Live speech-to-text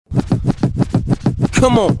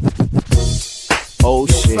Come on. Oh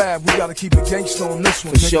shit. Fab, we gotta keep it gangsta on this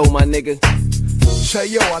one, For sure, my nigga. Say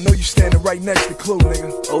yo, I know you standing right next to Clue,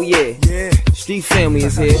 nigga. Oh yeah. Yeah. Street family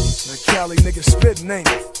is here. That Cali nigga spittin', ain't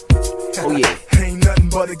it? Oh yeah. Ain't nothing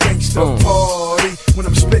but a gangsta party. When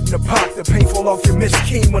I'm spitting the pot, the paint fall off your Miss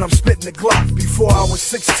King when I'm spitting the Glock. Before I was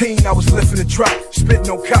 16, I was lifting the drop, spitting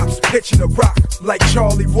no cops, pitching the rock. Like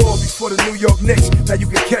Charlie Ward before the New York Knicks. Now you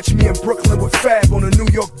can catch me in Brooklyn with Fab on a New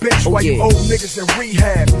York bitch. While you old niggas in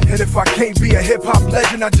rehab. And if I can't be a hip hop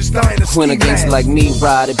legend, I just die in a ski When a gangster like me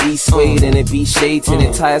ride, it be suede and it be shades in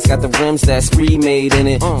it. Tires got the rims that's remade in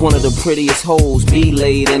it. One of the prettiest hoes be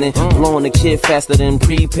laid in it. Blowing the kid faster than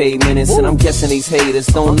prepaid minutes. And I'm guessing these haters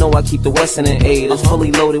don't know I keep the Western and Aiders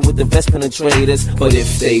fully loaded with the vest penetrators. But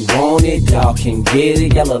if they want it, y'all can get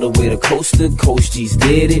it. Y'all love the way the coast to coast G's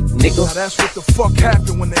did it, nigga. Now that's what the fuck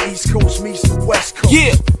happened when the East Coast meets the West Coast.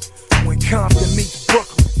 Yeah. When Compton meets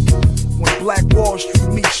Brooklyn. When Black Wall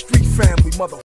Street meets Street Family, mother.